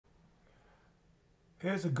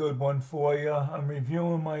Here's a good one for you. I'm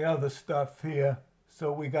reviewing my other stuff here.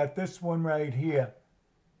 So we got this one right here.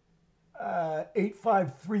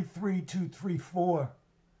 8533234.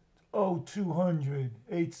 0200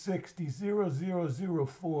 860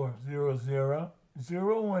 0004 00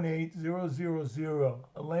 018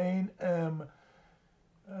 Elaine M.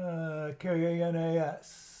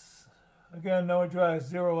 Kanas. Again, no address,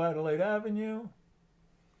 0 Adelaide Avenue.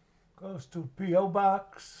 Goes to P.O.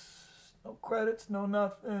 Box. No credits, no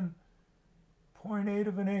nothing. 0.8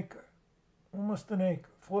 of an acre. Almost an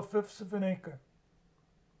acre. 4/5 of an acre.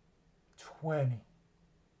 20.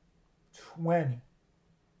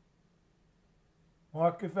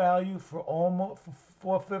 Market value for almost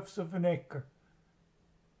 4/5 of an acre.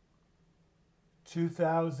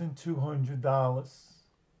 $2,200.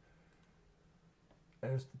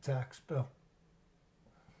 There's the tax bill.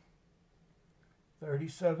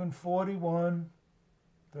 3741,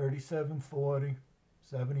 3740,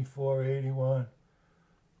 7481.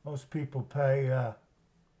 Most people pay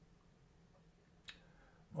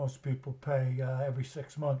every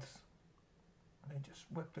 6 months. They just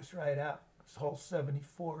whip this right out. This whole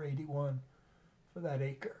 7481 for that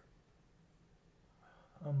acre.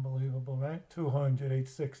 Unbelievable, right? 200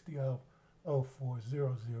 860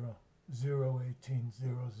 0400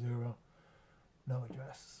 01800. No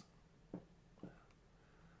address.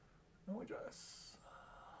 No address.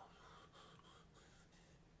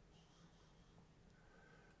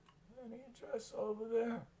 Any address over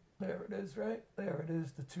there? There it is, right? There it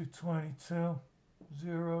is, the 222.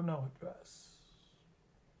 0, no address.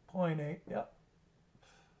 0.8, yep.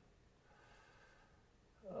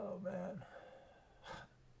 Oh, man.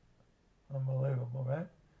 Unbelievable, right?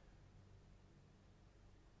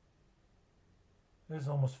 There's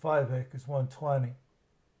almost 5 acres, 120.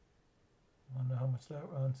 Wonder how much that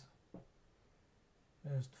runs.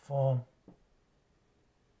 There's the farm.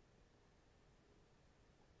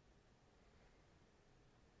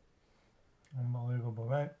 Unbelievable,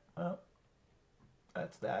 right? Well,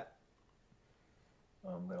 that's that.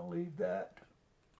 I'm going to leave that.